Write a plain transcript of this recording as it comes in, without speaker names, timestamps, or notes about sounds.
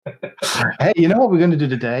Hey, you know what we're going to do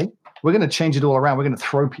today? We're going to change it all around. We're going to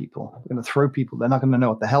throw people. We're going to throw people. They're not going to know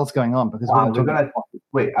what the hell's going on because Are we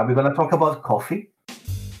gonna talk about coffee?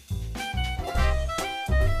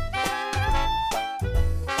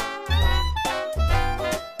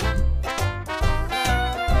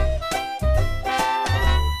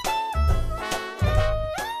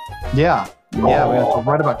 Yeah, we're going to talk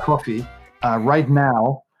right about coffee right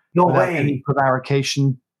now. No without way. any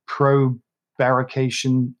prevarication,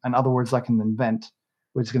 and other words I can invent.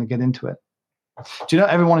 We're just going to get into it. Do you know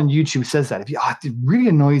everyone on YouTube says that? It really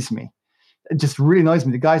annoys me. It just really annoys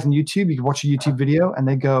me. The guys on YouTube, you can watch a YouTube video and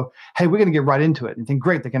they go, hey, we're going to get right into it. And you think,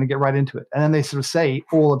 great, they're going to get right into it. And then they sort of say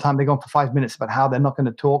all the time, they go on for 5 minutes about how they're not going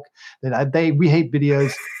to talk. We hate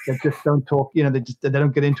videos that just don't talk. They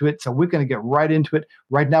don't get into it. So we're going to get right into it.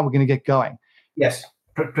 Right now, we're going to get going. Yes,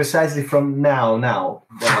 precisely from now.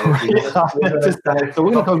 So we're going to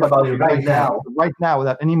talk about it right now. Right now,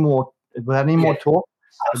 without any more talk,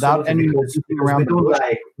 without any more sitting around the bush.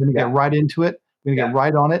 We're going to get right into it. We're going to get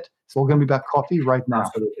right on it. It's all going to be about coffee right now.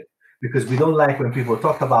 Absolutely. Because we don't like when people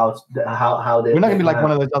talk about how they... We're not going to be like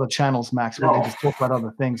one of those other channels, Max, where they just talk about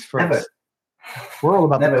other things first. Never. We're all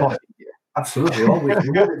about the coffee here. Absolutely. We've always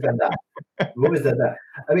done that.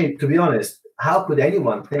 I mean, to be honest, how could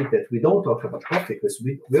anyone think that we don't talk about coffee? Because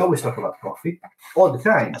we always talk about coffee all the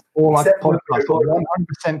time. All like podcast,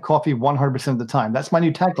 100% coffee 100% of the time. That's my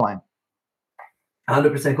new tagline.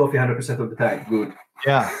 100% coffee 100% of the time. Good.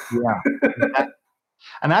 Yeah.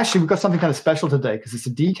 And actually, we've got something kind of special today because it's a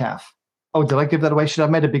decaf. Oh, did I give that away? Should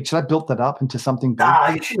I built that up into something big?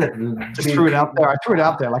 You should have. Just threw it out there. I threw it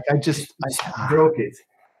out there. Like I broke it.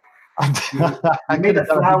 You made a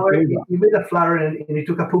flower and you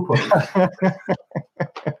took a poop on it.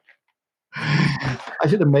 I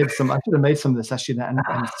should have made some of this actually and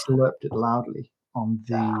slurped it loudly on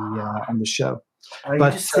the show. You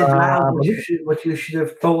just said loud what you should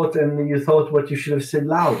have thought, and you thought what you should have said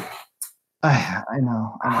loud. I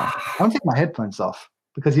know. I don't take my headphones off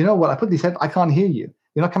because you know what? I put these I can't hear you.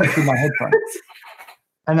 You're not coming through my headphones.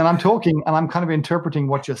 And then I'm talking and I'm kind of interpreting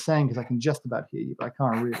what you're saying because I can just about hear you, but I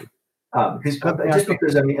can't really. Because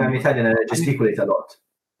I'm Italian and I gesticulate a lot.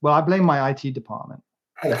 Well, I blame my IT department.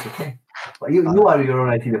 Oh, that's okay. Well, you are your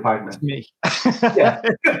own IT department. It's me. Yeah.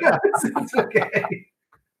 It's okay.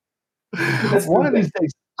 One of these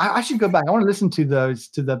days, I should go back. I want to listen to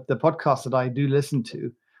the podcasts that I do listen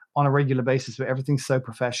to on a regular basis where everything's so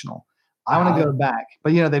professional. I want to go back,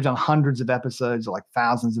 but they've done hundreds of episodes or like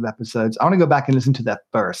thousands of episodes. I want to go back and listen to that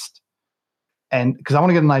first. And because I want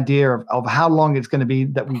to get an idea of how long it's going to be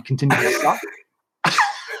that we continue to suck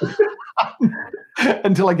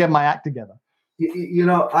until I get my act together.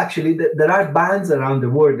 Actually, there are bands around the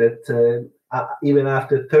world that even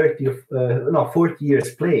after 40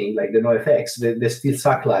 years playing, like the NoFX, they still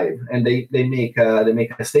suck live, and they make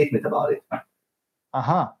a statement about it.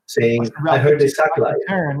 Saying, I heard they suck live.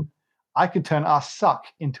 I could turn us suck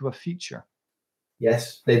into a feature.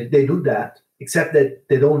 Yes, they do that. Except that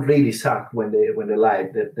they don't really suck when they're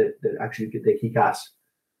live. They actually they kick ass.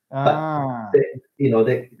 But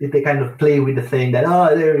they kind of play with the thing that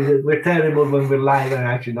we're terrible when we're live and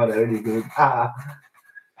actually not really good. I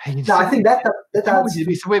think that's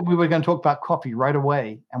so we were going to talk about coffee right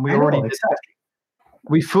away, and we already did.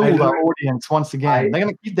 We fooled our audience once again.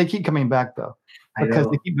 They keep coming back though because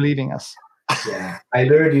they keep believing us. Yeah, I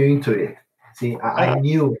lured you into it. See, I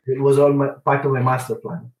knew it was all part of my master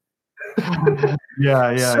plan.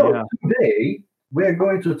 So today we're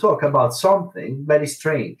going to talk about something very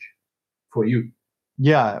strange for you.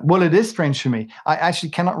 Yeah, well, it is strange for me. I actually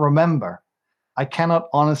cannot remember. I cannot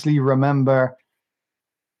honestly remember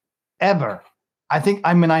ever.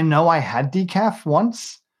 I know I had decaf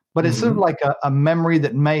once, but it's sort of like a memory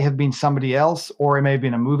that may have been somebody else, or it may have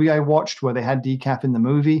been a movie I watched where they had decaf in the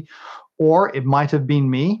movie, or it might have been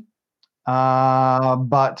me.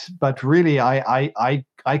 But really, I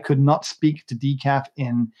could not speak to decaf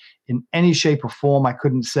in any shape or form. I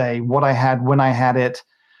couldn't say what I had, when I had it,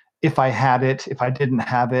 if I didn't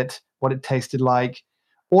have it, what it tasted like.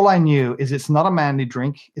 All I knew is it's not a manly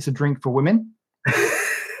drink. It's a drink for women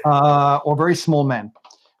or very small men.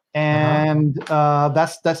 And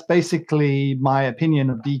that's basically my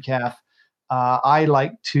opinion of decaf. I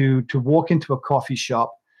like to walk into a coffee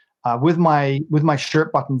shop with my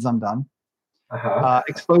shirt buttons undone,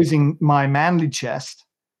 exposing my manly chest,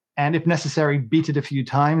 and if necessary, beat it a few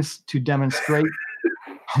times to demonstrate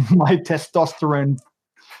my testosterone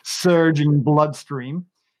surging bloodstream.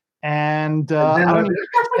 And I don't even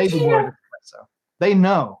say the word espresso. They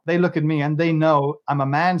know. They look at me and they know I'm a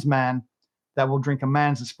man's man that will drink a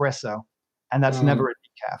man's espresso, and that's never a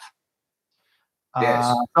decaf. Yes.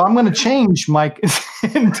 So I'm going to change my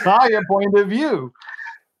entire point of view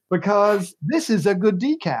because this is a good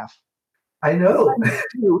decaf. I know. What I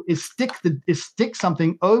do is stick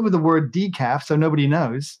something over the word decaf so nobody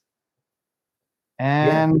knows.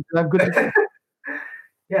 And good.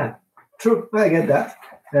 Yeah, true. I get that.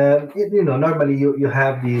 Normally you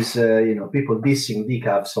have these, people dissing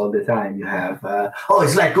decafs all the time. You have,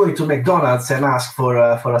 it's like going to McDonald's and ask for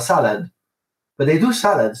a salad, but they do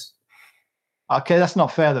salads. Okay, that's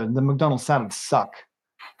not fair though. The McDonald's salads suck.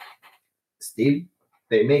 Still,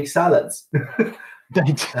 they make salads. They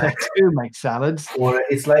do make salads. Or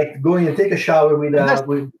it's like going and take a shower with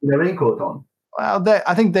a raincoat on. Well,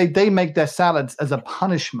 I think they make their salads as a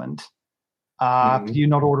punishment for you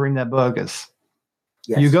not ordering their burgers.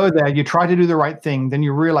 Yes. You go there, you try to do the right thing, then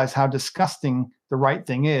you realize how disgusting the right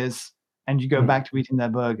thing is, and you go back to eating their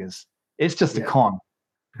burgers. It's just a con.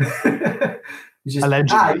 Just,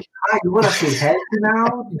 allegedly. You want to feel healthy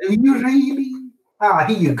now? Do you really?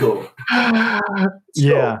 Here you go.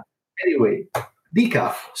 Yeah. Anyway,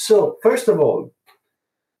 decaf. So, first of all,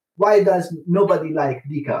 why does nobody like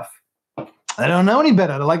decaf? They don't know any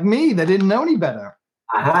better. They're like me. They didn't know any better.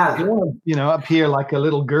 Aha. You know, appear like a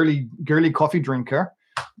little girly coffee drinker,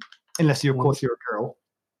 unless you, of course, you're a girl.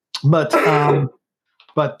 But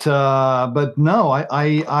no,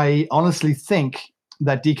 I honestly think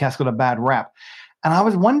that decaf's got a bad rap. And I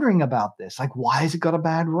was wondering about this, like, why has it got a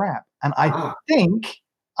bad rap? And I think,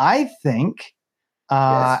 yes.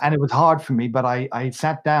 And it was hard for me, but I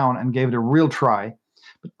sat down and gave it a real try.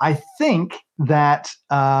 But I think that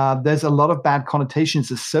there's a lot of bad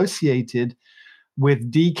connotations associated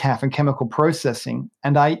with decaf and chemical processing.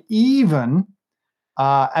 And I even,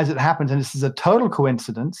 as it happens, and this is a total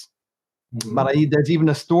coincidence, but there's even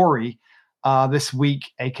a story this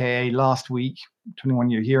week, aka last week, depending when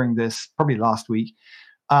you're hearing this, probably last week,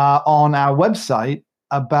 on our website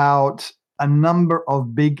about a number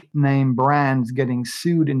of big name brands getting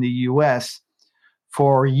sued in the US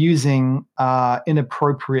for using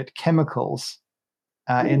inappropriate chemicals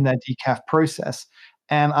in their decaf process.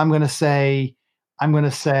 And I'm going to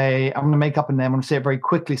make up a name. I'm going to say it very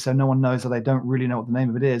quickly so no one knows that I don't really know what the name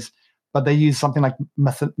of it is. But they use something like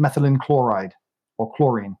methylene chloride or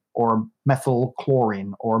chlorine or methyl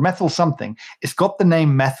chlorine or methyl something. It's got the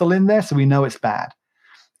name methyl in there, so we know it's bad.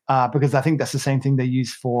 Because I think that's the same thing they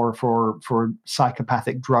use for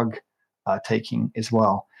psychopathic drug taking as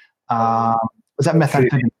well. Was that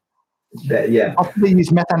methamphetamine? Yeah. Often they use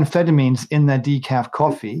methamphetamines in their decaf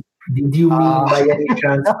coffee. Did you mean by any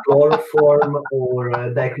chance chloroform or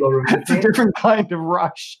dichloromethane? It's a different kind of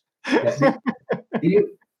rush. Yeah.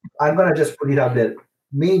 I'm going to just put it out there.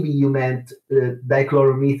 Maybe you meant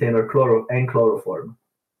dichloromethane or chloroform.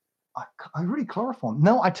 I really chloroform.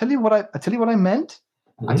 No, I tell you what I meant.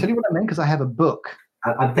 I tell you what I meant because I have a book.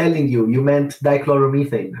 I'm telling you, you meant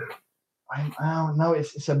dichloromethane. No,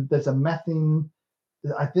 there's a methane.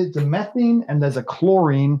 I think the methane and there's a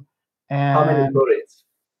chlorine. And how many chlorines?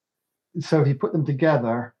 So if you put them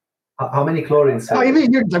together, how many chlorines?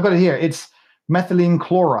 I've got it here. It's methylene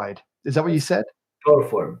chloride. Is that what you said?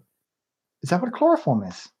 Chloroform. Is that what chloroform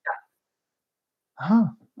is? Yeah.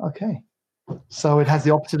 Okay. So it has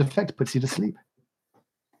the opposite effect, puts you to sleep.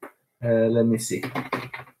 Let me see.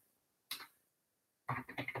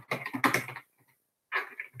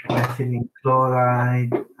 Methylene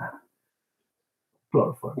chloride.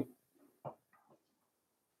 Chloroform.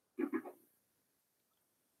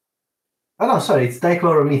 Oh no, sorry, it's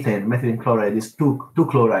dichloromethane. Methylene chloride is two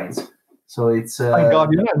chlorides. So it's. Thank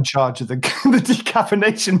God you're not in charge of the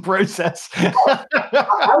decaffeination process. It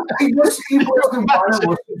was the one I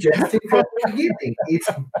was suggesting from the beginning. It's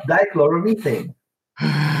dichloromethane.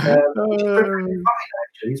 It's perfectly fine,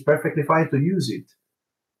 actually. It's perfectly fine to use it.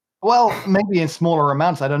 Well, maybe in smaller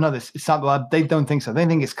amounts. I don't know. They don't think so. They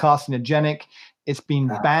think it's carcinogenic. It's been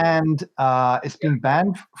banned. It's been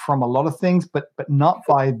banned from a lot of things, but not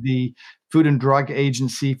by the Food and Drug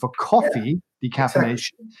Agency for coffee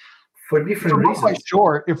decaffeination. Exactly. For different reasons. I'm not quite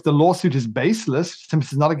sure if the lawsuit is baseless, since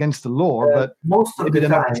it's not against the law, but most of the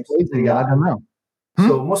times, I don't know.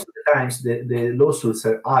 So most of the times, the lawsuits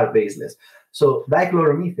are baseless. So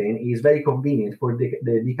dichloromethane is very convenient for the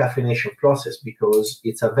decaffeination process because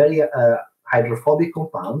it's a very hydrophobic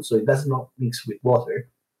compound, so it does not mix with water,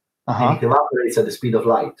 and it evaporates at the speed of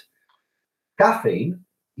light. Caffeine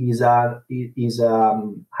is a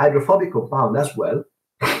hydrophobic compound as well.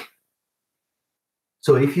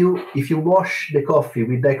 So if you wash the coffee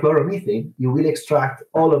with dichloromethane, you will extract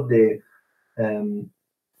all of the all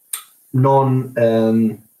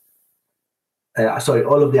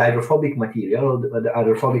of the hydrophobic material, all the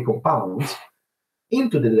hydrophobic compounds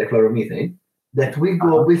into the dichloromethane, that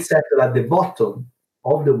will settle at the bottom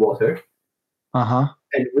of the water, and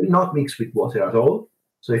will not mix with water at all.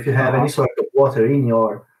 So if you have any sort of water in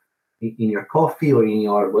your coffee or in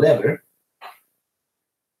your whatever,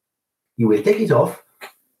 you will take it off,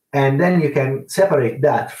 and then you can separate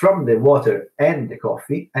that from the water and the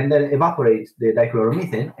coffee, and then evaporate the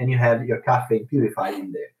dichloromethane, and you have your caffeine purified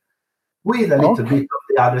in there, with a little bit of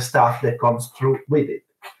the other stuff that comes through with it.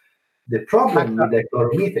 The problem with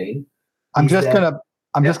dichloromethane. I'm just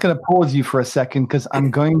gonna pause you for a second because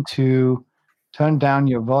I'm going to turn down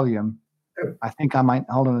your volume. Sure. I think I might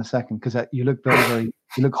hold on a second because you look you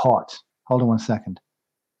look hot. Hold on 1 second.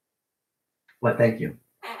 Well, thank you.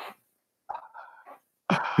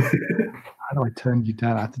 How do I turn you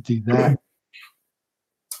down? I have to do that.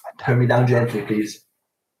 Turn me down gently, please.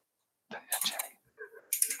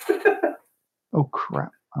 Oh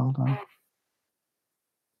crap! Hold on.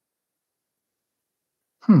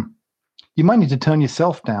 You might need to turn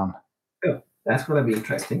yourself down. Oh, that's going to be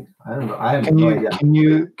interesting. I don't know. I have no idea. Can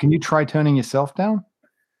you try turning yourself down?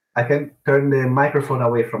 I can turn the microphone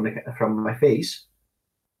away from my face.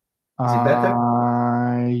 Is it better?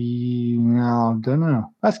 No, don't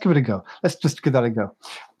know. Let's give it a go. Let's just give that a go.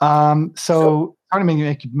 So trying to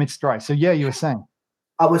make it mix dry. So yeah, you were saying.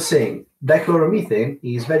 I was saying dichloromethane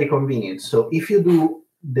is very convenient. So if you do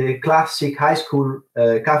the classic high school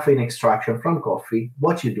caffeine extraction from coffee,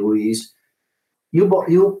 what you do is you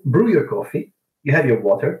brew your coffee, you have your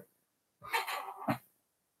water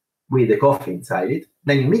with the coffee inside it,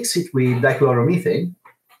 then you mix it with dichloromethane,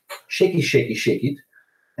 shake it,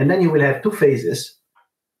 and then you will have two phases.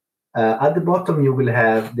 At the bottom, you will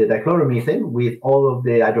have the dichloromethane with all of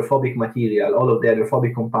the hydrophobic material, all of the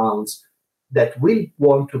hydrophobic compounds that will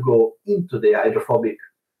want to go into the hydrophobic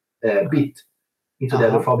bit, into the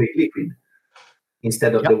hydrophobic liquid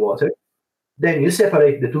instead of the water. Then you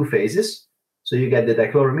separate the two phases. So you get the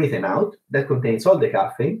dichloromethane out that contains all the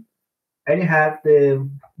caffeine, and you have the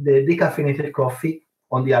decaffeinated coffee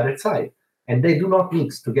on the other side, and they do not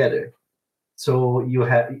mix together. So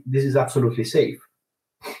this is absolutely safe.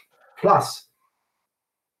 Plus,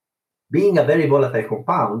 being a very volatile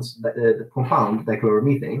compound,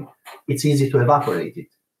 dichloromethane, it's easy to evaporate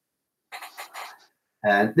it.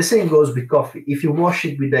 And the same goes with coffee. If you wash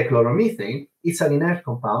it with dichloromethane, it's an inert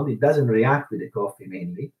compound. It doesn't react with the coffee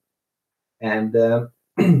mainly. And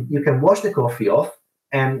you can wash the coffee off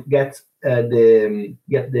and get the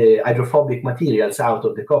hydrophobic materials out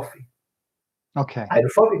of the coffee. Okay.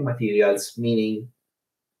 Hydrophobic materials meaning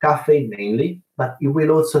caffeine mainly, but you will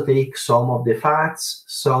also take some of the fats,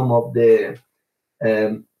 some of the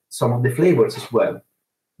flavors as well.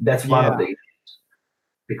 That's one of the issues.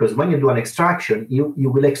 Because when you do an extraction, you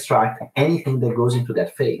will extract anything that goes into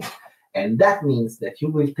that phase. And that means that you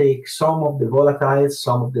will take some of the volatiles,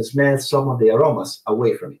 some of the smells, some of the aromas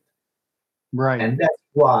away from it. Right. And that's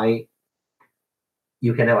why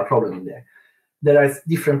you can have a problem in there. There are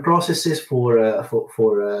different processes for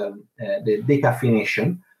the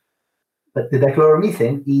decaffeination, but the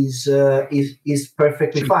dichloromethane is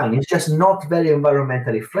perfectly fine. It's just not very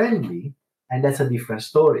environmentally friendly, and that's a different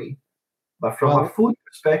story. But from a food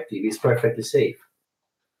perspective, it's perfectly safe.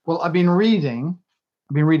 Well, I've been reading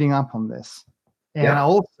up on this, and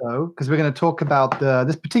also because we're going to talk about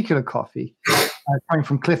this particular coffee coming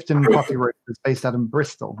from Clifton Coffee Roasters, based out in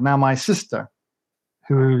Bristol. Now, my sister,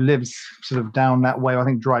 who lives sort of down that way, I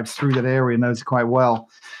think drives through that area, knows it quite well,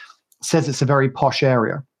 says it's a very posh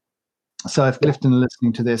area. So if Clifton are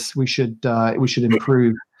listening to this, we should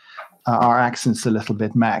improve our accents a little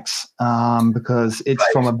bit, Max, because it's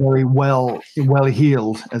from a very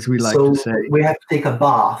well-heeled, as we like to say. We have to take a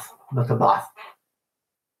bath, not a bath.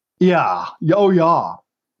 Yeah. Oh, yeah.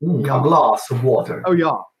 A glass of water. Oh,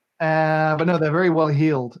 yeah. But no, they're very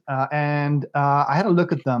well-heeled. And I had a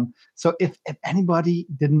look at them. So if anybody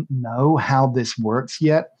didn't know how this works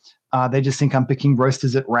yet, they just think I'm picking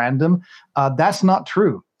roasters at random. That's not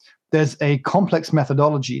true. There's a complex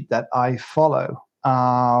methodology that I follow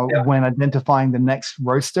when identifying the next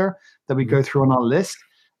roaster that we go through on our list.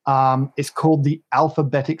 It's called the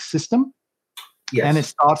alphabetic system. Yes. And it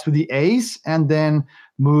starts with the A's and then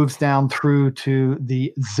moves down through to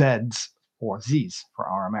the Z's, or Z's for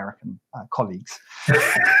our American colleagues.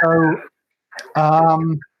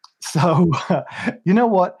 So you know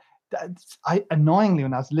what? Annoyingly,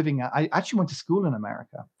 when I was living, I actually went to school in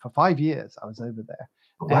America for 5 years. I was over there.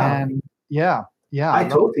 Wow. And yeah. I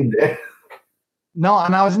taught him there. No,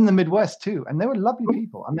 and I was in the Midwest too, and they were lovely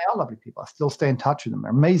people, and they are lovely people. I still stay in touch with them.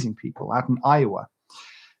 They're amazing people out in Iowa.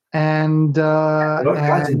 And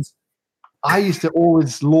I used to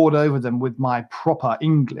always lord over them with my proper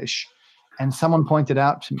English. And someone pointed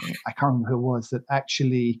out to me, I can't remember who it was, that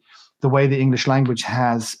actually the way the English language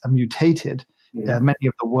has mutated, many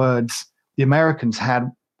of the words the Americans had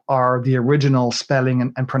are the original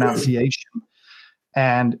spelling and pronunciation.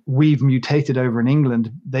 And we've mutated over in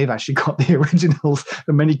England. They've actually got the originals.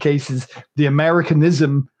 In many cases, the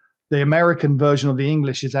Americanism, the American version of the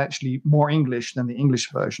English is actually more English than the English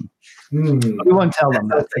version. But we won't tell them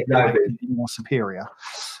that. They're more superior.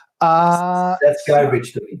 That's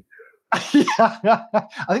garbage to me. Yeah,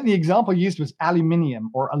 I think the example used was aluminium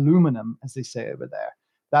or aluminum, as they say over there.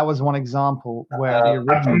 That was one example where the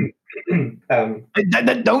original. No,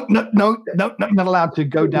 not allowed to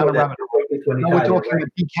go down a rabbit hole. No, we're talking about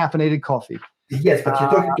decaffeinated coffee. Yes, but you're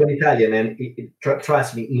talking to an Italian, and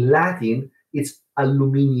trust me, in Latin, it's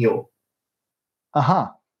aluminio. So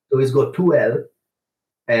it's got 2L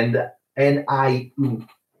and NIU.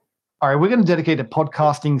 All right, we're going to dedicate a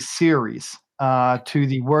podcasting series to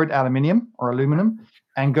the word aluminium or aluminum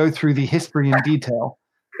and go through the history in detail.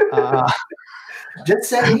 Just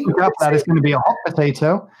saying. That is going to be a hot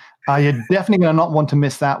potato. You're definitely going to not want to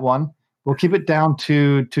miss that one. We'll keep it down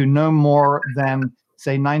to no more than,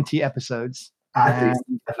 say, 90 episodes. At least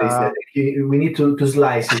we need to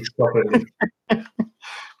slice it properly.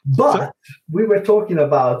 But we were talking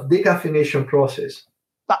about decaffeination process.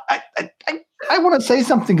 I want to say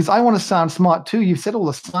something because I want to sound smart too. You've said all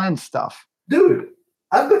the science stuff. Dude,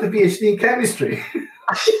 I've got a PhD in chemistry.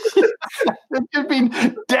 You've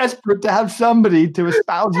been desperate to have somebody to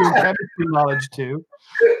espouse your chemistry knowledge to.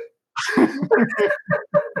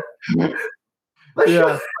 Yeah.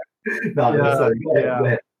 Sorry. Go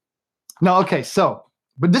ahead. No, okay. So,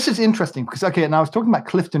 but this is interesting because, and I was talking about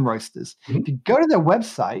Clifton Roasters. If you go to their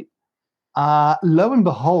website, lo and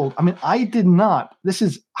behold, I mean, I did not. This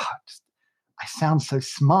is, I sound so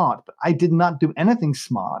smart, but I did not do anything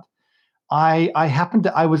smart. I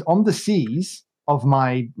was on the C's of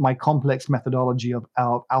my complex methodology of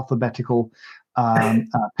alphabetical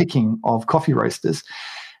picking of coffee roasters,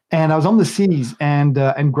 and I was on the C's and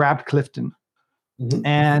grabbed Clifton,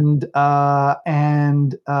 and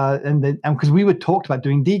then because we were talked about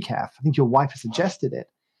doing decaf. I think your wife suggested it.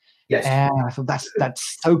 Yes. And I thought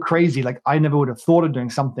that's so crazy. Like I never would have thought of doing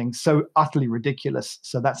something so utterly ridiculous.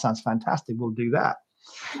 So that sounds fantastic. We'll do that.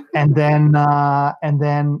 And then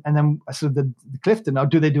so the Clifton. Now,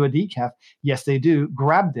 do they do a decaf? Yes, they do.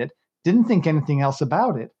 Grabbed it. Didn't think anything else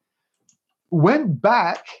about it. Went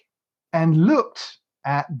back and looked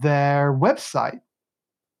at their website,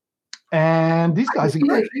 and these guys are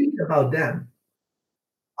great. About them.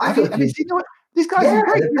 These guys are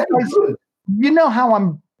great. You know how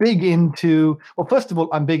I'm big into. Well, first of all,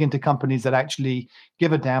 I'm big into companies that actually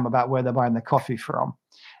give a damn about where they're buying their coffee from.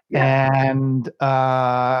 Yeah.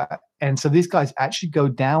 And so these guys actually go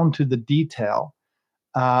down to the detail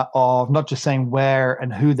of not just saying where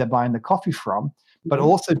and who they're buying the coffee from, but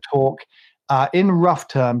also talk in rough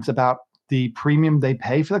terms about the premium they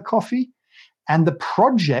pay for the coffee and the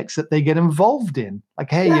projects that they get involved in. Like,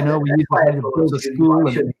 hey, we use to build a school.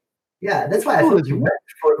 That's why I thought you went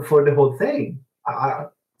for the whole thing.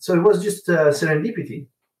 So it was just serendipity.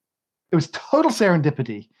 It was total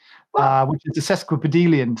serendipity. Which is a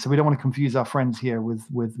sesquipedalian, so we don't want to confuse our friends here with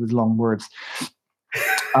long words.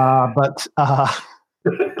 But our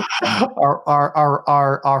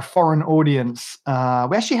foreign audience,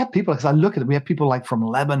 we actually have people. Because I look at it, we have people like from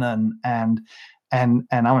Lebanon and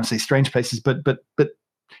I want to say strange places, but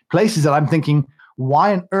places that I'm thinking,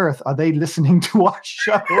 why on earth are they listening to our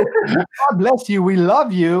show? God bless you, we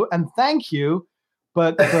love you, and thank you,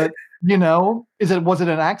 but. Was it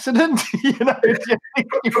an accident?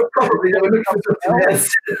 Probably.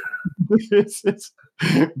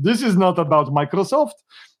 This is not about Microsoft.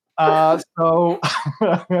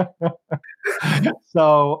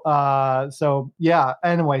 So yeah.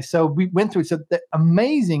 Anyway, so we went through the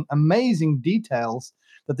amazing details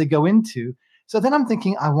that they go into. So then I'm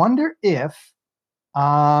thinking, I wonder if they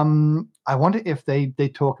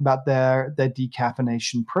talk about their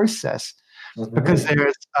decaffeination process. Because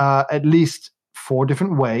there's at least 4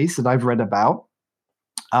 different ways that I've read about,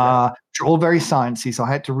 which are all very sciencey. So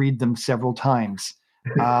I had to read them several times,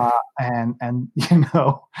 and then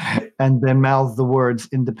mouth the words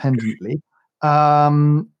independently,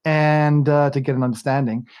 and to get an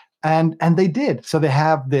understanding. And they did. So they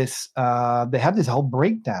have this whole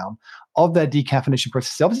breakdown of their decaffeination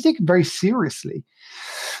process. They obviously take it very seriously.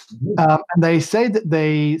 And they say that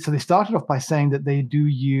they started off by saying that they do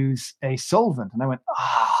use a solvent. And I went,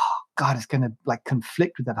 God, it's going to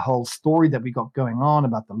conflict with that whole story that we got going on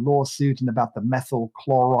about the lawsuit and about the methyl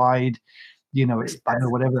chloride, it's, I don't know,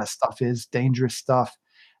 whatever that stuff is, dangerous stuff.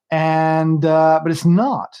 And, but it's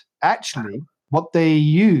not. actually what they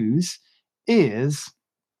use is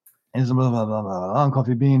blah, blah, blah, blah,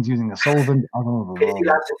 coffee beans using a solvent.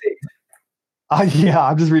 Yeah,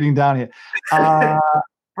 I'm just reading down here. Blah,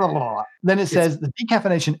 blah, blah. Then it says the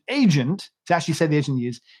decaffeination agent, to actually say the agent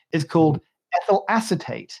used, is called ethyl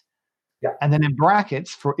acetate. Yeah. And then in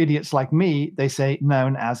brackets, for idiots like me, they say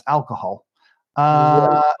known as alcohol. Well,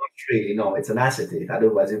 not really, no, it's an acetate.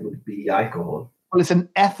 Otherwise, it would be alcohol. Well, it's an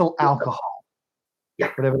ethyl alcohol.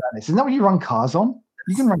 Yeah. Whatever that is. Isn't that what you run cars on?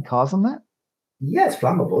 You can run cars on that? Yeah, it's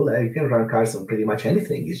flammable. You can run cars on pretty much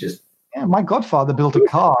anything. It's just... Yeah, my godfather built a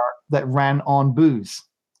car that ran on booze.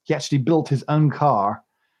 He actually built his own car,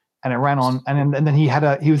 and it ran on. And then he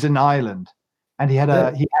was in Ireland, and he had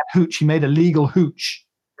hooch. He made a legal hooch.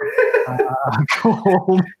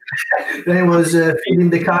 Called. Then it was in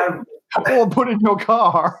the car. Or put in your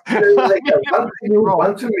car. Like,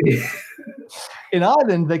 one to me. In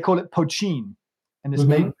Ireland, they call it poachine, and it's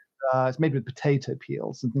made with potato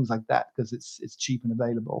peels and things like that because it's cheap and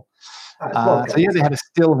available. So yeah, they had a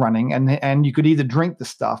still running, and you could either drink the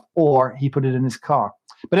stuff or he put it in his car.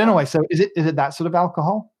 But anyway, so is it that sort of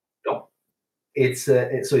alcohol? No, it's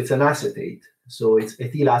an acetate. So it's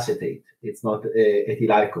ethyl acetate. It's not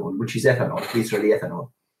ethyl alcohol, which is ethanol, literally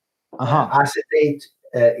ethanol. Acetate,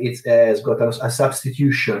 it has got a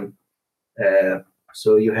substitution.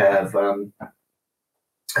 So you have an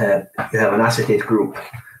acetate group,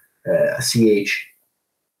 a CH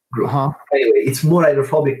group. Anyway, it's more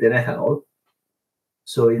hydrophobic than ethanol.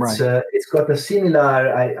 So it's got a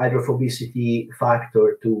similar hydrophobicity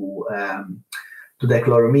factor to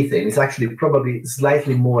dichloromethane. It's actually probably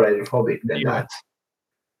slightly more hydrophobic than that,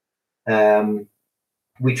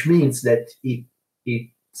 which means that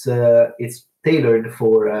it's tailored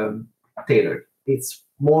for tailored. It's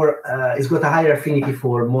more. It's got a higher affinity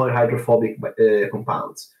for more hydrophobic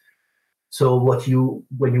compounds. So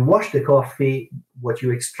when you wash the coffee, what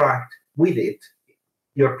you extract with it,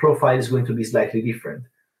 your profile is going to be slightly different.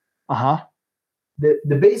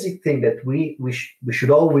 The basic thing that we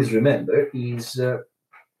should always remember is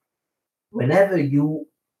whenever you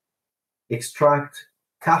extract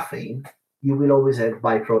caffeine, you will always have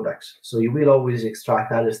byproducts. So you will always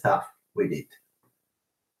extract other stuff with it.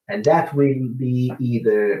 And that will be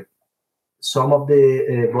either some of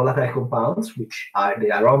the volatile compounds, which are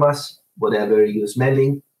the aromas, whatever you're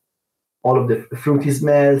smelling, all of the fruity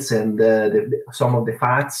smells and some of the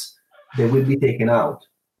fats, they will be taken out.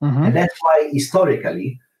 And that's why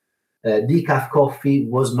historically decaf coffee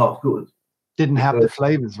was not good. Didn't have the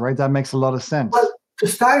flavors, right? That makes a lot of sense. Well, to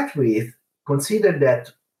start with, consider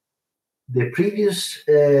that the previous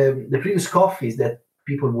coffees that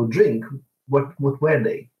people would drink, what were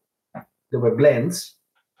they? They were blends,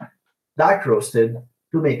 dark roasted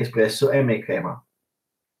to make espresso and make crema.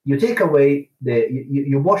 You take away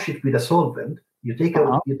you wash it with a solvent. You take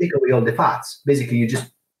away all the fats. Basically,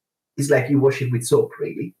 it's like you wash it with soap,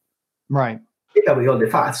 really. Right. Take away all the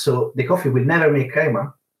fats, so the coffee will never make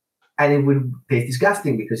crema, and it will taste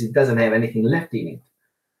disgusting because it doesn't have anything left in it.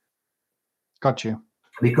 Got you.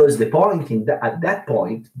 Because the point at that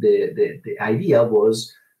point, the idea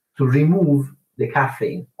was to remove the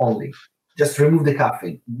caffeine only. Just remove the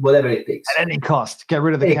caffeine, whatever it takes. At any cost. Get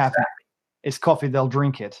rid of the caffeine. It's coffee, they'll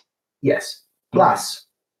drink it. Yes. Plus,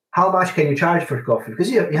 how much can you charge for coffee? Because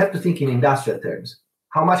you have to think in industrial terms.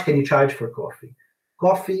 How much can you charge for coffee?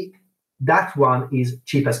 Coffee, that one is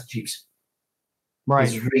cheap as chips.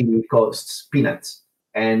 Right. It really costs peanuts.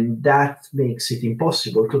 And that makes it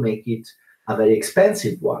impossible to make it a very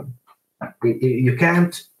expensive one. You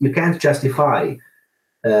can't justify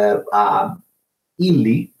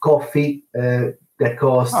Illy coffee that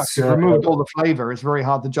costs. If you removed all the flavor, it's very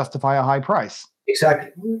hard to justify a high price.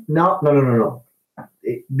 Exactly. No.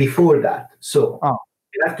 Before that, so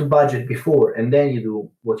you have to budget before, and then you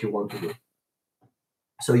do what you want to do.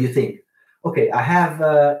 So you think, okay, I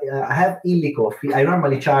have Illy coffee. I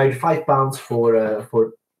normally charge £5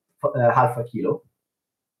 for half a kilo,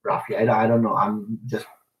 roughly. I don't know. I'm just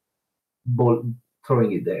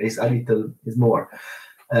throwing it there. It's more.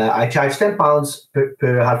 I charge £10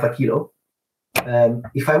 per half a kilo.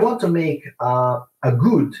 If I want to make a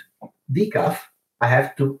good decaf, I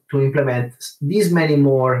have to implement these many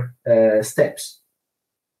more steps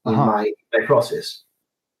in my process.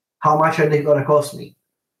 How much are they going to cost me?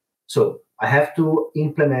 So I have to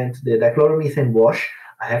implement the dichloromethane wash.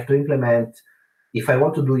 I have to implement, if I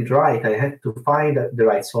want to do it right, I have to find the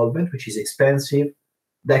right solvent, which is expensive.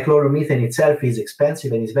 Dichloromethane itself is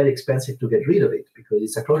expensive, and it's very expensive to get rid of it because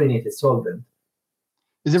it's a chlorinated solvent.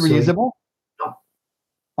 Is it reusable?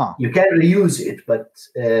 No. You can reuse it, but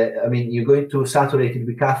you're going to saturate it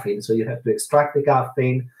with caffeine, so you have to extract the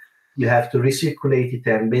caffeine, you have to recirculate it,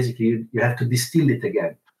 and basically you have to distill it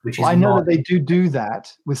again. Which is I know that they do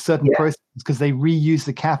that with certain processes because they reuse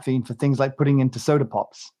the caffeine for things like putting into soda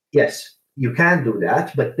pops. Yes, you can do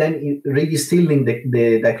that, but then redistilling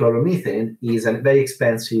the dichloromethane is a very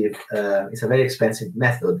expensive. It's a very expensive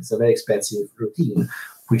method. It's a very expensive routine,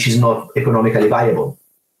 which is not economically viable.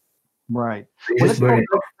 Right. Well, let's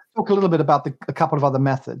talk a little bit about a couple of other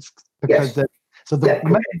methods because the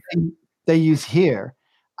method they use here.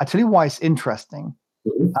 I tell you why it's interesting.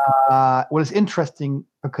 Mm-hmm. Well, it's interesting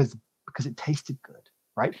because it tasted good,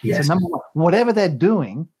 right? Yes. So number one, whatever they're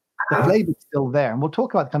doing, the flavor's still there, and we'll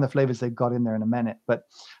talk about the kind of flavors they've got in there in a minute. But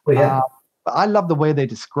but I love the way they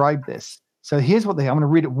describe this. So here's what I'm going to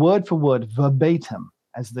read it word for word, verbatim,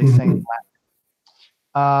 as they say in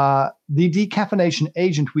Latin. The decaffeination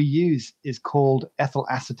agent we use is called ethyl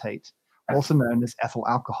acetate, also known as ethyl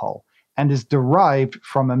alcohol, and is derived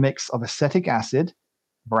from a mix of acetic acid,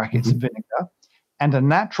 brackets vinegar, and a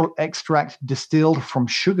natural extract distilled from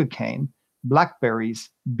sugarcane, blackberries,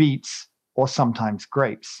 beets, or sometimes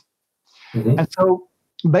grapes. And so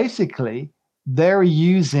basically, they're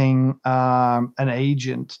using an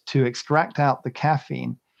agent to extract out the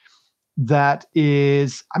caffeine that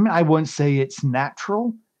is, I won't say it's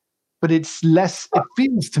natural, but it's less, it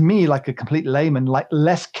feels to me like a complete layman, like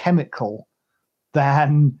less chemical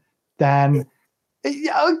than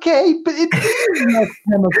okay, but it's less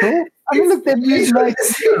chemical. Look, they've used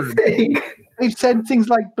they've said things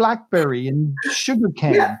like blackberry and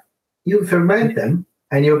sugarcane. Yeah, you ferment them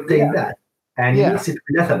and you obtain that, and you mix it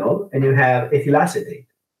with ethanol, and you have ethyl acetate.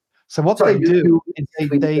 So what they do is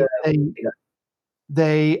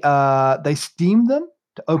they steam them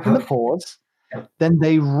to open the pores. Then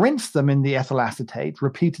they rinse them in the ethyl acetate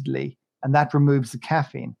repeatedly, and that removes the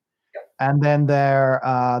caffeine. And then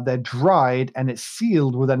they're dried and it's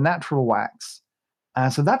sealed with a natural wax.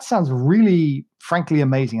 So that sounds really, frankly,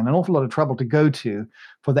 amazing and an awful lot of trouble to go to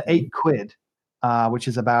for the £8, which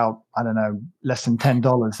is about, I don't know, less than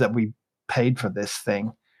 $10 that we paid for this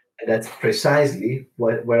thing. And that's precisely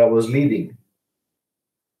where I was leading.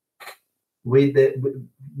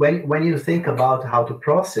 When you think about how to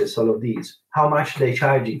process all of these, how much they're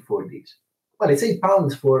charging for these? Well, it's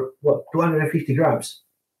 £8 for 250 grams.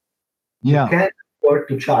 Yeah. You can't afford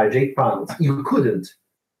to charge £8. You couldn't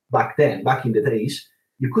back in the days.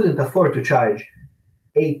 You couldn't afford to charge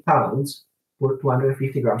 £8 for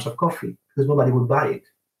 250 grams of coffee because nobody would buy it.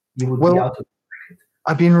 You would be out of it.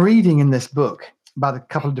 I've been reading in this book about a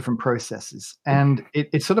couple of different processes, and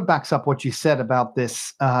it sort of backs up what you said about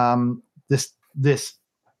this this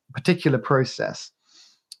particular process,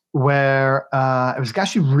 where it was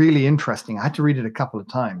actually really interesting. I had to read it a couple of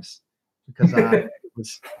times because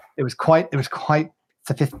it was quite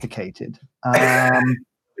sophisticated. And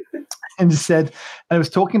it was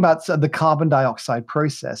talking about the carbon dioxide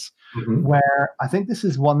process, where I think this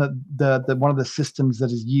is one of the systems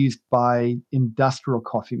that is used by industrial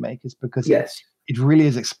coffee makers because it really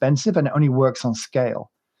is expensive and it only works on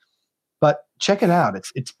scale. But check it out;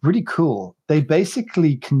 it's pretty cool. They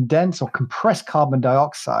basically condense or compress carbon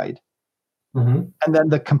dioxide, and then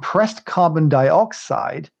the compressed carbon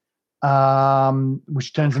dioxide,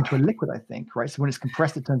 which turns into a liquid, I think, right? So when it's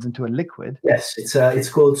compressed, it turns into a liquid. Yes, it's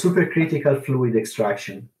called supercritical fluid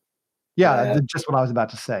extraction. Yeah, just what I was about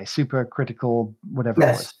to say. Supercritical, whatever.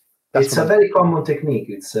 Yes, it's a very common technique.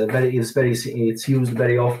 It's used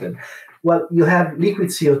very often. Well, you have liquid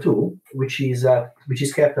CO2, which is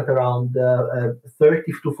kept at around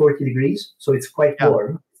 30 to 40 degrees, so it's quite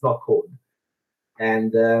warm. It's not cold.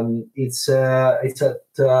 And it's I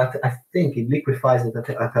think it liquefies it at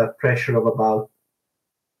a pressure of about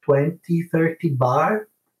 20-30 bar.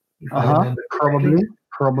 If I remember correctly.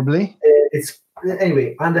 Probably. It's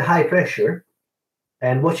anyway under high pressure,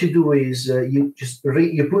 and what you do is you just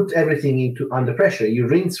you put everything under pressure. You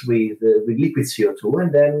rinse with liquid CO2,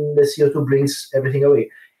 and then the CO2 brings everything away.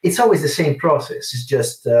 It's always the same process. It's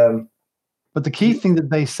just. But the key thing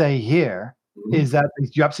that they say here. Is that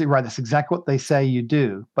you're absolutely right? That's exactly what they say you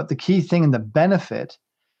do. But the key thing and the benefit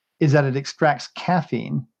is that it extracts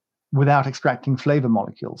caffeine without extracting flavor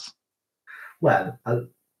molecules. Well,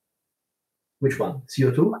 which one?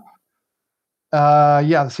 CO2?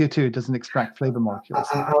 Yeah, the CO2 doesn't extract flavor molecules.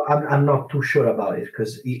 I'm not too sure about it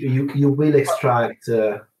because you will extract.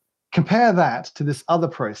 Compare that to this other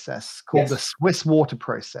process called the Swiss water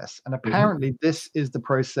process, and apparently this is the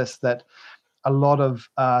process that a lot of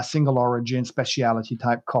single origin specialty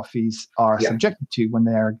type coffees are subjected to when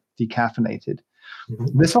they're decaffeinated.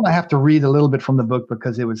 This one I have to read a little bit from the book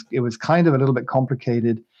because it was kind of a little bit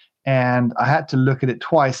complicated, and I had to look at it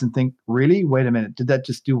twice and think, really? Wait a minute, did that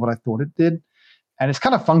just do what I thought it did? and it's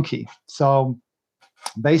kind of funky. So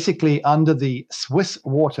basically, under the Swiss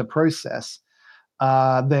water process,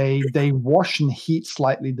 they wash and heat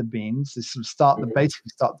slightly the beans. They sort of basically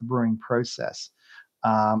start the brewing process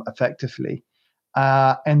effectively,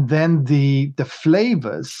 and then the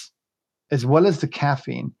flavors as well as the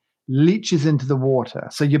caffeine leaches into the water.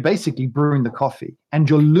 So you're basically brewing the coffee, and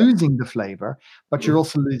you're losing the flavor, but you're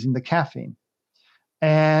also losing the caffeine.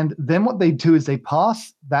 And then what they do is they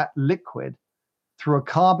pass that liquid through a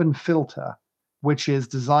carbon filter, which is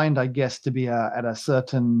designed, I guess, to be at a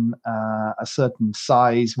certain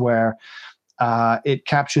size where it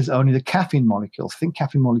captures only the caffeine molecules. I think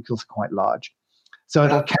caffeine molecules are quite large, so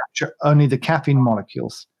it'll capture only the caffeine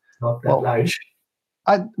molecules. Not that large.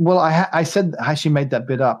 I said I actually made that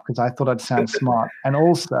bit up because I thought I'd sound smart, and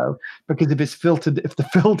also because if it's filtered, if the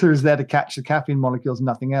filter is there to catch the caffeine molecules and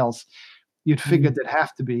nothing else, you'd figure there'd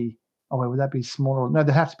have to be. Oh wait, would that be smaller? No,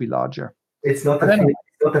 they'd have to be larger. It's not a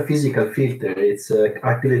physical filter. It's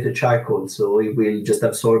activated charcoal, so it will just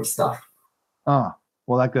absorb stuff. Oh,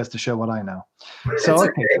 well, that goes to show what I know. So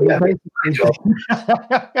okay.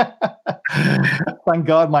 Thank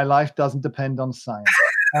God my life doesn't depend on science.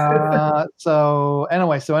 So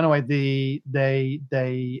anyway, the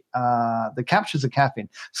captures of caffeine.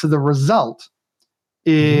 So the result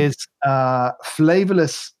is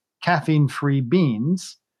flavorless, caffeine-free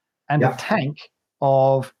beans and a tank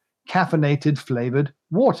of caffeinated flavored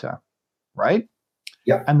water, right?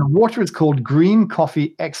 Yeah. And the water is called green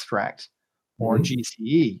coffee extract, or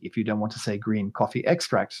GCE, if you don't want to say green coffee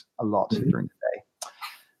extract a lot during the day.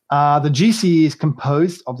 The GCE is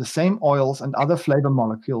composed of the same oils and other flavor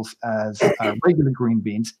molecules as regular green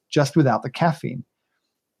beans, just without the caffeine.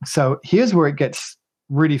 So here's where it gets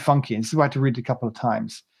really funky. And this is why I had to read it a couple of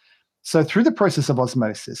times. So through the process of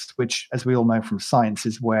osmosis, which, as we all know from science,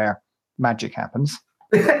 is where magic happens.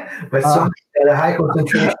 But at a high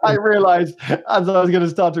concentration. I realized as I was going to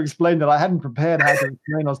start to explain that I hadn't prepared how to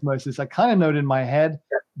explain osmosis. I kind of know it in my head,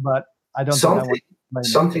 but I don't think I want to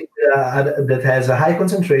something that has a high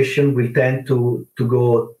concentration will tend to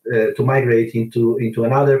go to migrate into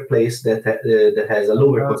another place that has a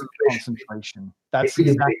lower concentration. That's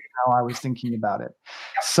exactly how I was thinking about it.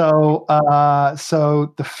 So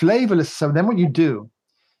so the flavorless. So then what you do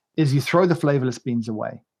is you throw the flavorless beans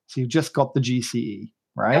away. So you've just got the GCE,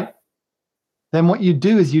 right? Yeah. Then what you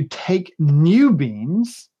do is you take new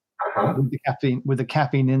beans with the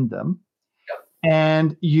caffeine in them,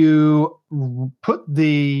 and you put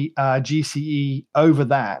the GCE over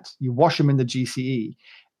that. You wash them in the GCE,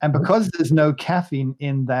 and because there's no caffeine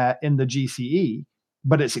in the GCE,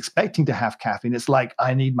 but it's expecting to have caffeine, it's like,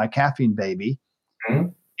 I need my caffeine, baby.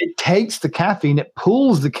 It takes the caffeine, it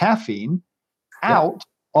pulls the caffeine out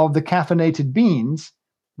of the caffeinated beans,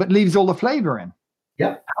 but leaves all the flavor in.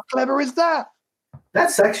 Yeah. How clever is that?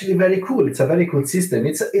 That's actually very cool. It's a very cool system.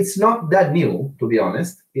 It's not that new, to be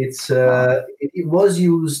honest. It was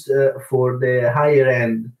used for the higher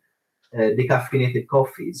end decaffeinated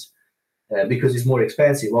coffees because it's more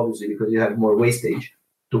expensive, obviously, because you have more wastage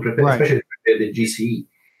to prepare, especially to prepare the GCE.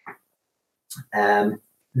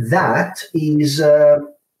 That is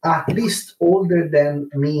at least older than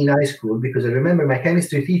me in high school, because I remember my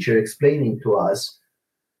chemistry teacher explaining to us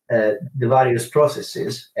the various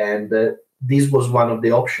processes, and this was one of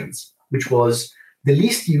the options, which was the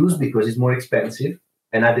least used because it's more expensive.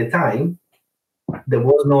 And at the time, there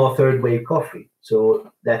was no third wave coffee.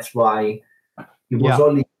 So that's why it was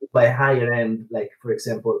only by higher end, like, for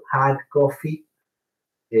example, HAG coffee.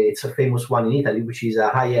 It's a famous one in Italy, which is a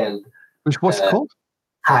high end. What's it called?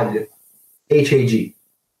 HAG, H-A-G.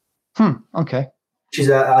 Okay. Which is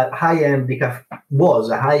a high end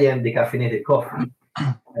decaffeinated coffee,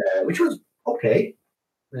 which was okay.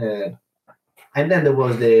 And then there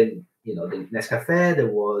was the Nescafé. There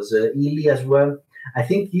was Illy as well. I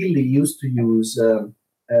think Illy used to use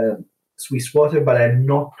Swiss water, but I'm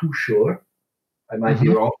not too sure. I might be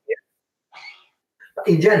wrong here. But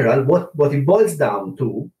in general, what it boils down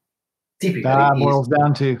to,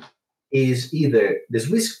 typically, is either the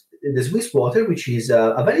Swiss water, which is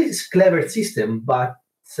a very clever system, but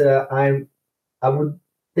I would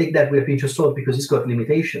take that with a pinch of salt because it's got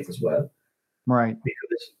limitations as well. Right.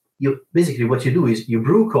 Because basically what you do is you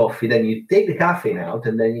brew coffee, then you take the caffeine out,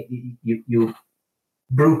 and then you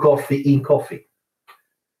brew coffee in coffee.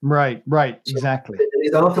 Right, so exactly. There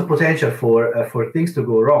is a lot of potential for things to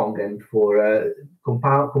go wrong, and for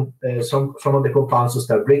some of the compounds to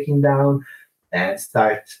start breaking down and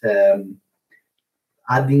start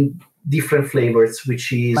adding different flavors,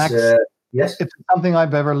 which is Max, yes. If something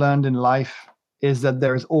I've ever learned in life is that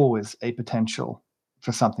there is always a potential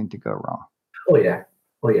for something to go wrong. Oh yeah.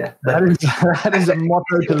 Oh yeah, that is a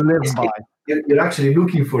motto to live by. You're actually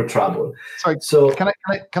looking for trouble. Sorry. So can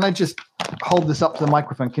I just hold this up to the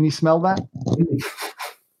microphone? Can you smell that?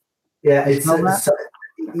 Yeah, it's wait.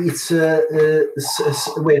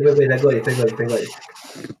 I got it.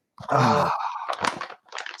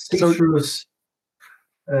 Citrus.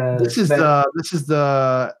 This is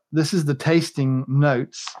the tasting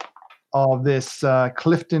notes of this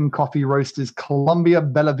Clifton Coffee Roasters Columbia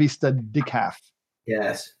Bella Vista Decaf.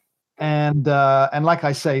 Yes. And like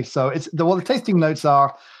I say, so it's the tasting notes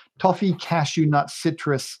are toffee, cashew nut,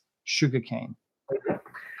 citrus, sugarcane,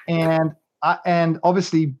 and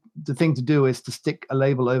obviously the thing to do is to stick a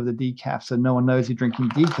label over the decaf so no one knows you're drinking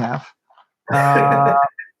decaf.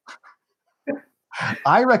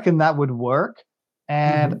 I reckon that would work,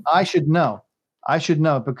 and I should know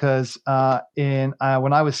because when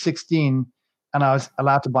I was 16 and I was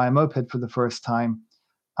allowed to buy a moped for the first time,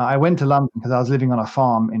 I went to London because I was living on a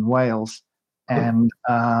farm in Wales, and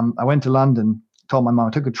I went to London, told my mum,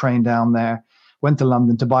 I took a train down there, went to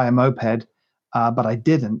London to buy a moped, but I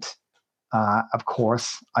didn't. Of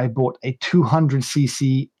course, I bought a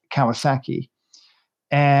 200cc Kawasaki,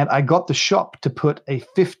 and I got the shop to put a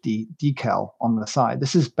 50 decal on the side.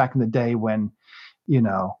 This is back in the day when,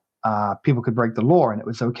 people could break the law and it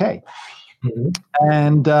was okay.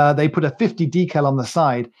 And they put a 50 decal on the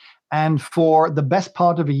side. And for the best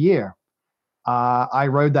part of a year, I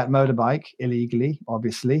rode that motorbike illegally,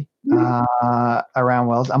 obviously, around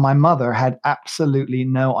Wales. And my mother had absolutely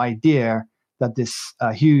no idea that this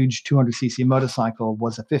huge 200cc motorcycle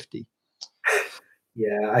was a 50.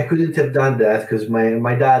 Yeah, I couldn't have done that because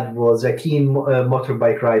my dad was a keen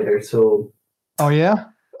motorbike rider. So. Oh yeah,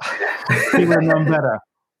 you would have known better.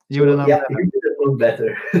 You would have known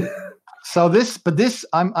better. So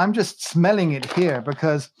I'm just smelling it here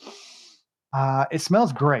because it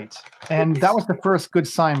smells great, and that was the first good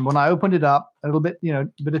sign. When I opened it up, a little bit, a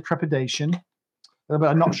bit of trepidation, a little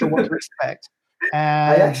bit. I'm not sure what to expect.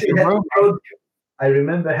 And I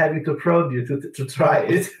remember having to probe you to try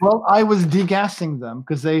it. Well, I was degassing them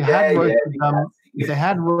because they had roasted them. They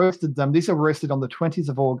had roasted them. These are roasted on the 20th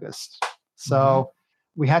of August. So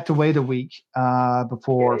we had to wait a week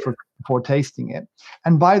before tasting it.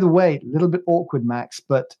 And by the way, a little bit awkward, Max,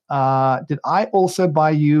 but did I also buy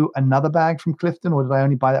you another bag from Clifton, or did I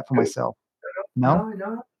only buy that for myself? No,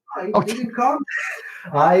 I didn't come.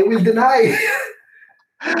 I will deny.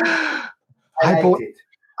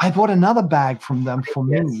 I bought another bag from them for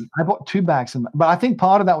me. I bought 2 bags from them, but I think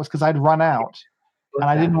part of that was because I'd run out and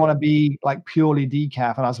I didn't want to be like purely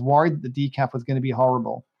decaf, and I was worried that the decaf was going to be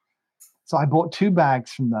horrible. So I bought 2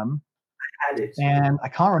 bags from them, and I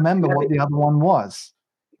can't remember what the other one was.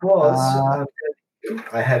 I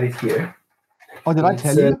have it here. Oh, did I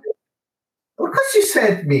tell you? Of course you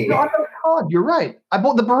sent me. No, I don't know. You're right. I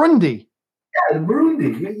bought the Burundi. Yeah, the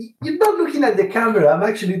Burundi. You're not looking at the camera. I'm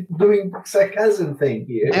actually doing sarcasm thing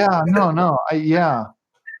here. Yeah, no. I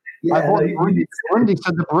bought the Burundi.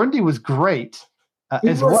 So the Burundi was great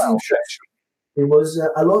as well. Interesting. There was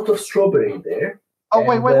a lot of strawberry in there. Oh,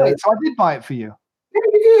 wait. So I did buy it for you. Yeah,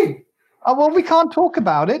 you did. Oh, well, we can't talk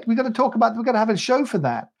about it. We've got to have a show for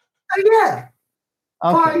that. Oh, yeah.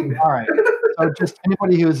 Okay. Fine. All right. So just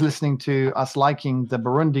anybody who is listening to us liking the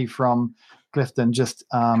Burundi from Clifton, just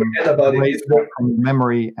forget about it from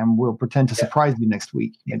memory, and we'll pretend to surprise you next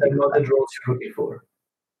week. Maybe. That's not the draws you're looking for.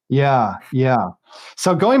 Yeah.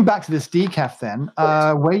 So going back to this decaf, then,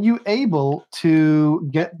 were you able to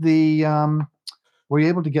get the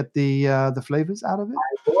flavors out of it?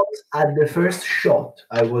 I was at the first shot.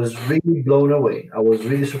 I was really blown away. I was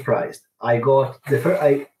really surprised. I got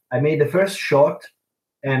I made the first shot,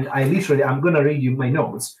 and I'm gonna read you my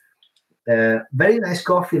notes. Very nice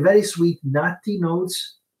coffee, very sweet, nutty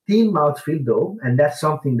notes, thin mouthfeel though, and that's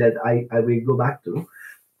something that I will go back to.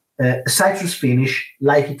 Citrus finish,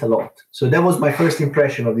 like it a lot. So that was my first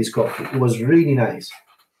impression of this coffee. It was really nice.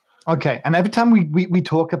 Okay, and every time we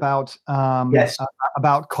talk about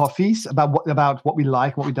about coffees, about what we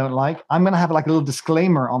like, what we don't like, I'm going to have like a little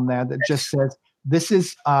disclaimer on there that just says this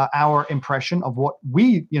is our impression of what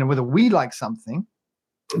we, whether we like something.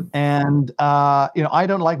 And I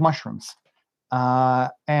don't like mushrooms,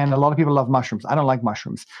 and a lot of people love mushrooms. I don't like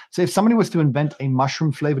mushrooms. So if somebody was to invent a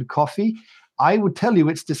mushroom flavored coffee, I would tell you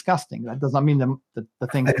it's disgusting. That does not mean the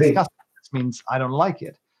thing is disgusting. It means I don't like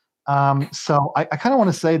it. So I kind of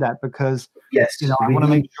want to say that because I want to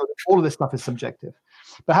make sure that all of this stuff is subjective.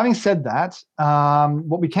 But having said that,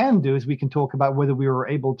 what we can do is we can talk about whether we were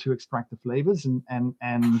able to extract the flavors and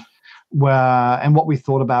what we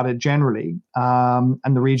thought about it generally,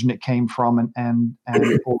 and the region it came from and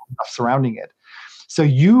all the stuff surrounding it. So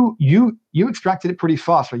you extracted it pretty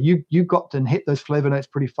fast, right? You got and hit those flavor notes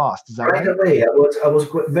pretty fast. Is that right? Right away, I was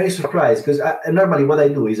very surprised because normally what I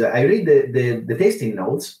do is I read the tasting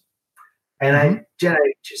notes, and I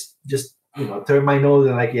generally just turn my nose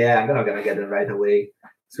and like, yeah, I'm not gonna get it right away.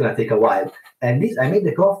 It's gonna take a while. And this, I made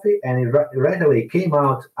the coffee, and it right away came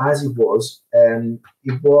out as it was, and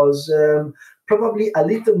it was probably a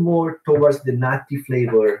little more towards the nutty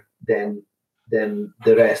flavor than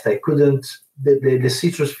the rest. I couldn't. The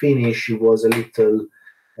citrus finish was a little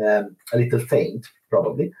faint,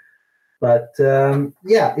 probably. But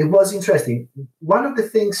yeah, it was interesting. One of the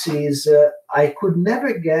things is I could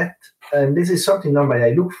never get, and this is something normally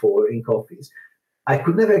I look for in coffees, I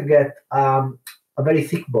could never get a very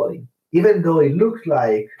thick body, even though it looked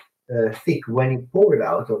like thick when you pour it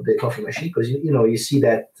out of the coffee machine, because you see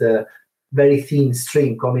that very thin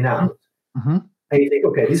stream coming out, and you think,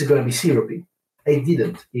 okay, this is going to be syrupy. It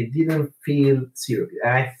didn't. It didn't feel syrupy,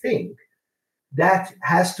 and I think that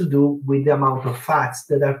has to do with the amount of fats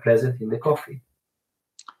that are present in the coffee,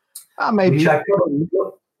 maybe. Which are probably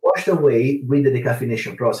washed away with the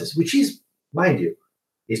decaffeination process, which is, mind you,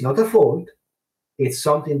 is not a fault. It's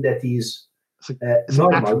something that is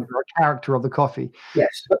normal. Or a character of the coffee.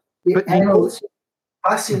 Yes, but also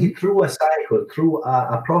passing it through a cycle, through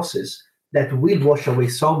a process that will wash away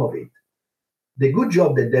some of it. The good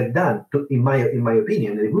job that they've done, in my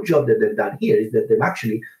opinion, the good job that they've done here is that they've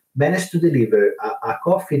actually managed to deliver a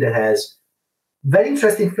coffee that has very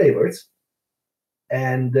interesting flavors.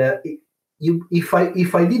 And if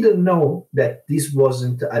I didn't know that this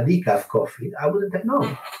wasn't a decaf coffee, I wouldn't have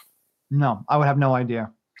known. No, I would have no idea.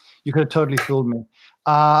 You could have totally fooled me.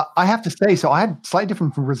 I have to say, so I had slightly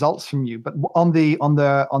different results from you, but on the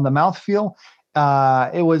mouthfeel,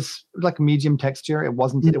 it was like a medium texture. It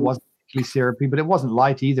wasn't particularly syrupy, but it wasn't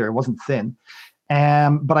light either. It wasn't thin.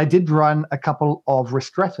 But I did run a couple of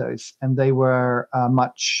ristrettos, and they were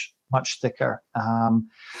much thicker.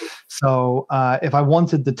 So if I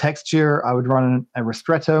wanted the texture, I would run a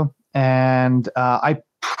ristretto, and I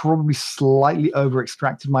probably slightly over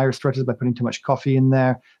extracted my ristrettos by putting too much coffee in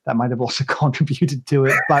there. That might have also contributed to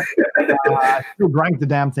it, but I still drank the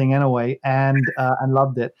damn thing anyway, and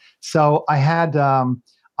loved it. So I had,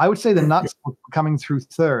 I would say the nuts were coming through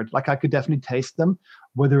third. Like I could definitely taste them,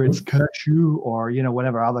 whether it's cashew or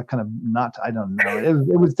whatever other kind of nut. I don't know.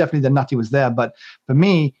 It was definitely the nutty was there, but for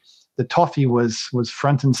me, the toffee was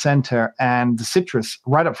front and center, and the citrus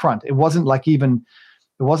right up front. It wasn't even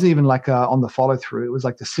like on the follow through. It was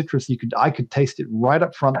like the citrus. I could taste it right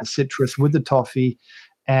up front, the citrus with the toffee,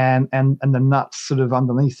 and the nuts sort of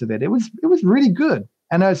underneath of it. It was really good,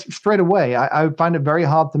 and straight away I would find it very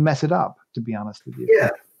hard to mess it up, to be honest with you. Yeah,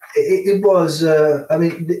 it was.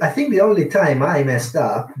 I think the only time I messed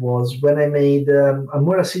up was when I made a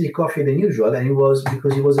more acidic coffee than usual, and it was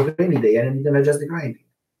because it was a rainy day and I didn't adjust the grinding.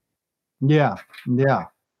 Yeah.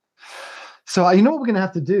 So you know what we're going to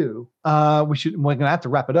have to do? We're going to have to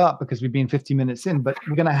wrap it up because we've been 50 minutes in. But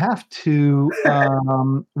we're going to have to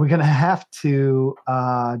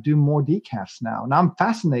do more decafs now. Now I'm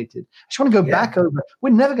fascinated. I just want to go back over.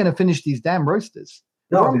 We're never going to finish these damn roasters.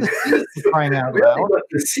 No, we're on the sea, for crying out loud.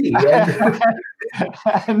 The sea,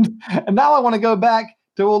 and now I want to go back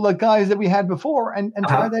to all the guys that we had before and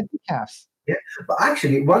try their decafs. Yeah, but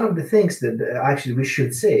actually, one of the things that we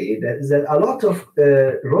should say is that a lot of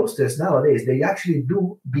roasters nowadays, they actually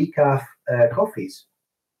do decaf coffees.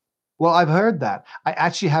 Well, I've heard that. I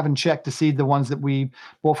actually haven't checked to see the ones that we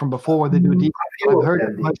bought from before where they do a decaf. I've heard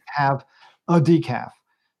that most have a decaf.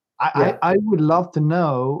 I would love to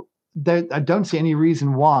know. I don't see any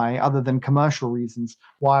reason why, other than commercial reasons,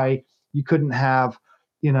 why you couldn't have,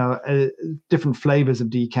 different flavors of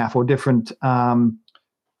decaf or different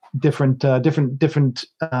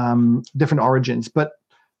origins, but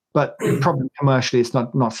probably commercially it's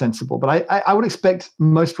not sensible. But I would expect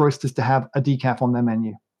most roasters to have a decaf on their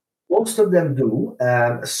menu. Most of them do.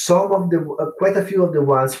 Some of the, quite a few of the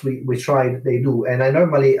ones we tried, they do. And I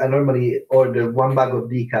normally order one bag of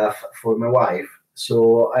decaf for my wife.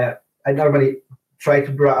 So I normally try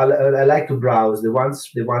to I like to browse the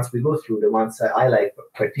ones we go through, the ones I like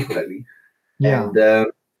particularly, and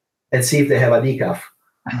see if they have a decaf.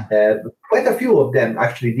 Quite a few of them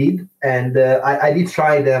actually did, and I did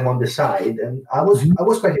try them on the side, and I was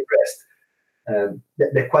quite impressed.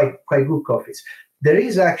 They're quite good coffees. There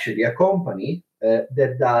is actually a company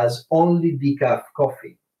that does only decaf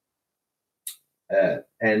coffee,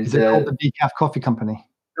 and is it called the Decaf Coffee Company?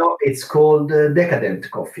 No, it's called Decadent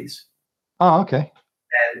Coffees. Oh, okay.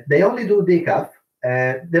 And they only do decaf.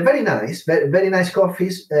 They're very nice, very nice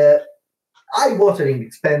coffees. Eye-watering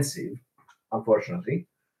expensive, unfortunately.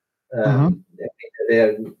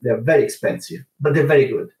 they're very expensive, but they're very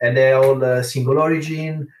good, and they're all single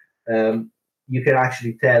origin. You can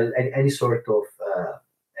actually tell any sort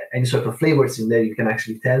of flavors in there. You can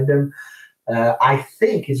actually tell them. I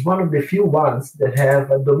think it's one of the few ones that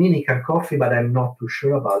have a Dominican coffee, but I'm not too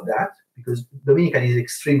sure about that because Dominican is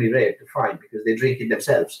extremely rare to find because they drink it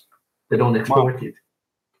themselves. They don't export it.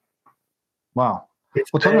 Wow.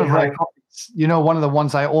 Well, talking about rare coffees, one of the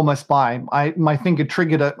ones I almost buy, my finger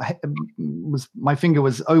triggered my finger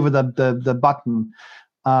was over the button,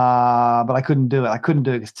 but I couldn't do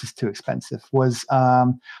it. It's just too expensive. Was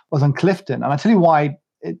on Clifton, and I tell you why.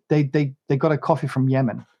 They got a coffee from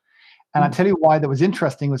Yemen. And I tell you why that was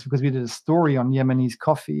interesting was because we did a story on Yemenis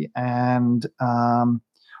coffee, and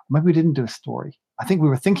maybe we didn't do a story. I think we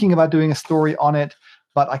were thinking about doing a story on it,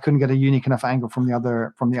 but I couldn't get a unique enough angle from the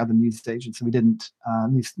other news stations, so we didn't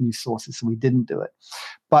news sources, so we didn't do it.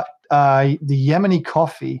 But the Yemeni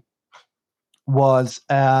coffee was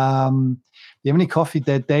the Yemeni coffee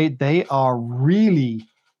that they are really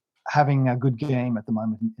having a good game at the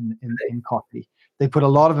moment in coffee. They put a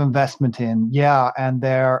lot of investment in, and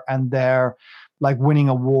they're like winning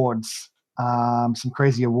awards, some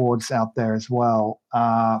crazy awards out there as well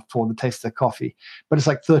for the taste of their coffee. But it's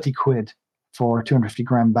like 30 quid for a 250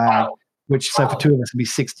 gram bag, which so for two of us would be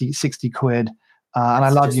 60 quid. And I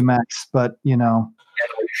love you, Max, but we don't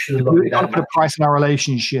put a price in our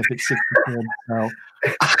relationship. It's 60 quid. So.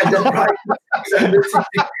 The price is under 60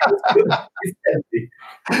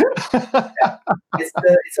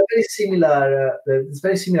 it's a very similar. It's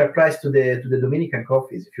very similar price to the Dominican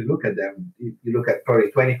coffees. If you look at them, you look at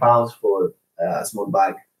probably £20 for a small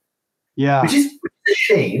bag. Yeah, which is a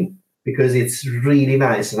shame because it's really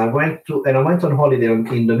nice. And I went on holiday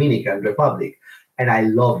in Dominican Republic, and I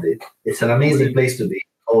loved it. It's an amazing place to be.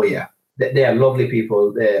 Oh yeah, they are lovely people,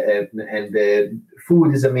 and the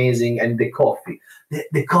food is amazing, and the coffee,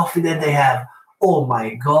 the coffee that they have. Oh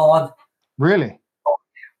my God! Really?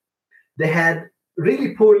 They had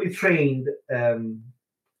really poorly trained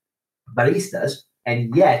baristas,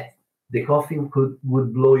 and yet the coffee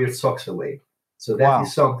would blow your socks away. So that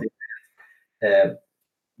is something that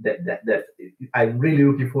I'm really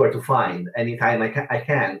looking forward to find. Anytime I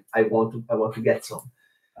want to get some.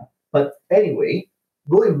 But anyway,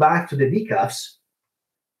 going back to the decafs,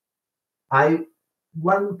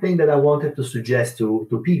 one thing that I wanted to suggest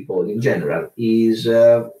to people in general is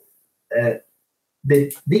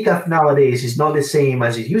the decaf nowadays is not the same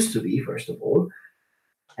as it used to be, first of all.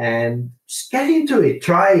 And just get into it,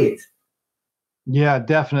 try it. Yeah,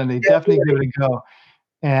 definitely give it a go.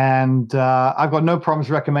 And I've got no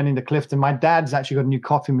problems recommending the Clifton. My dad's actually got a new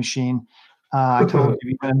coffee machine. I told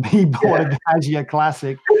you he bought a Gaggia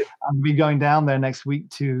Classic. I'll be going down there next week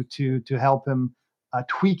to help him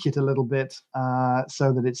tweak it a little bit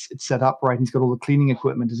so that it's set up right. He's got all the cleaning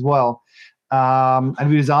equipment as well. And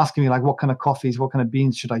he was asking me, like, what kind of coffees, what kind of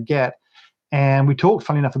beans should I get? And we talked,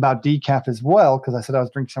 funny enough, about decaf as well, because I said I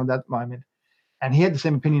was drinking some of that at the moment. And he had the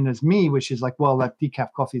same opinion as me, which is like, well, that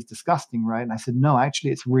decaf coffee is disgusting, right? And I said, no,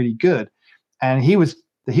 actually, it's really good. And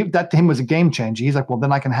that to him was a game changer. He's like, well,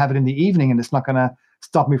 then I can have it in the evening and it's not going to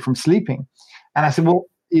stop me from sleeping. And I said, well,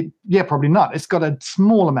 probably not. It's got a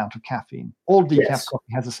small amount of caffeine. All decaf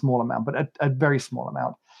coffee has a small amount, but a very small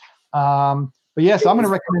amount. But yes, I'm going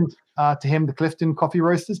to recommend to him the Clifton coffee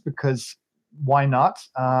roasters because why not?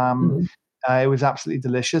 It was absolutely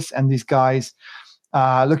delicious. And these guys,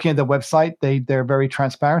 looking at their website, they're very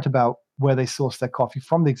transparent about where they source their coffee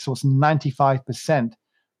from. They source 95%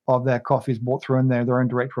 of their coffee is bought through in their own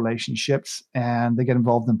direct relationships, and they get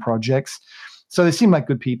involved in projects. So they seem like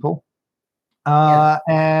good people.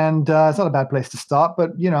 And it's not a bad place to start,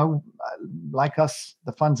 but like us,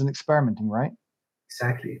 the fun's in experimenting, right?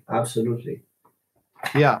 Exactly. Absolutely.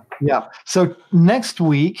 Yeah. So next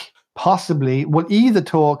week, possibly we'll either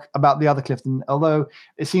talk about the other Clifton, although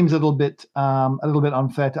it seems a little bit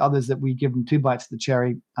unfair to others that we give them 2 bites of the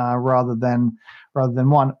cherry rather than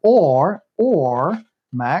one. Or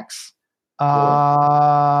Max,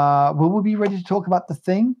 will we be ready to talk about the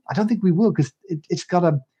thing? I don't think we will because we've got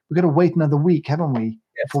to wait another week, haven't we,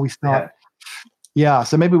 before we start? Yeah.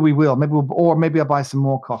 So maybe we will. Maybe I'll buy some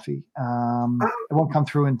more coffee. It won't come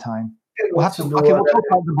through in time. We'll talk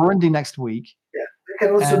about the Burundi next week. Yeah, we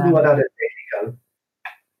can also do another technical.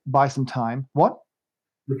 Buy some time. What?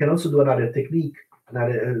 We can also do another technique,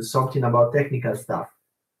 something about technical stuff.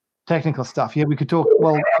 Technical stuff. Yeah, we could talk.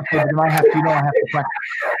 Well, okay, then I have to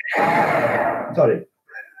practice. Sorry.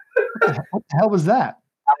 What the hell was that?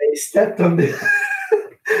 I stepped on the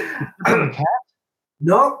cat?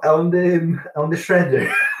 No, on the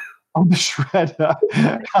shredder. On the shredder.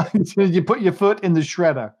 You put your foot in the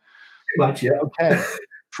shredder. much, yeah. Okay.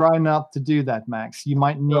 Try not to do that, Max. You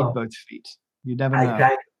might need both feet. You never know.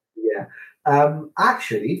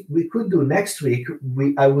 Actually, we could do next week.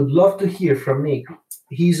 I would love to hear from Nick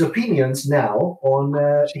his opinions now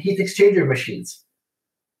on heat exchanger machines.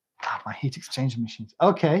 My heat exchanger machines.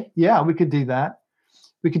 Okay, yeah, we could do that.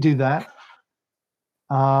 It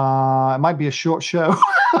might be a short show.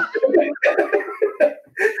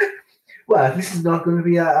 Well, this is not going to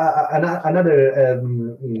be another, another.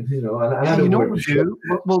 You know what we'll do?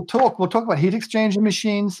 We'll talk about heat exchanger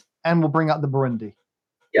machines, and we'll bring up the Burundi.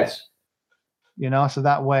 Yes. So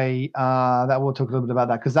that way, that we'll talk a little bit about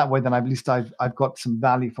that, because that way, then at least I've got some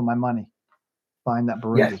value for my money buying that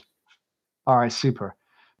Burundi. Yes. All right, super.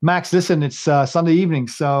 Max, listen, it's Sunday evening,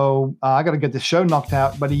 so I got to get the show knocked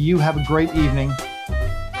out. Buddy, you have a great evening.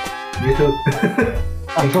 You too.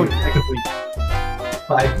 I'll talk to you next week.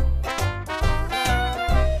 Bye.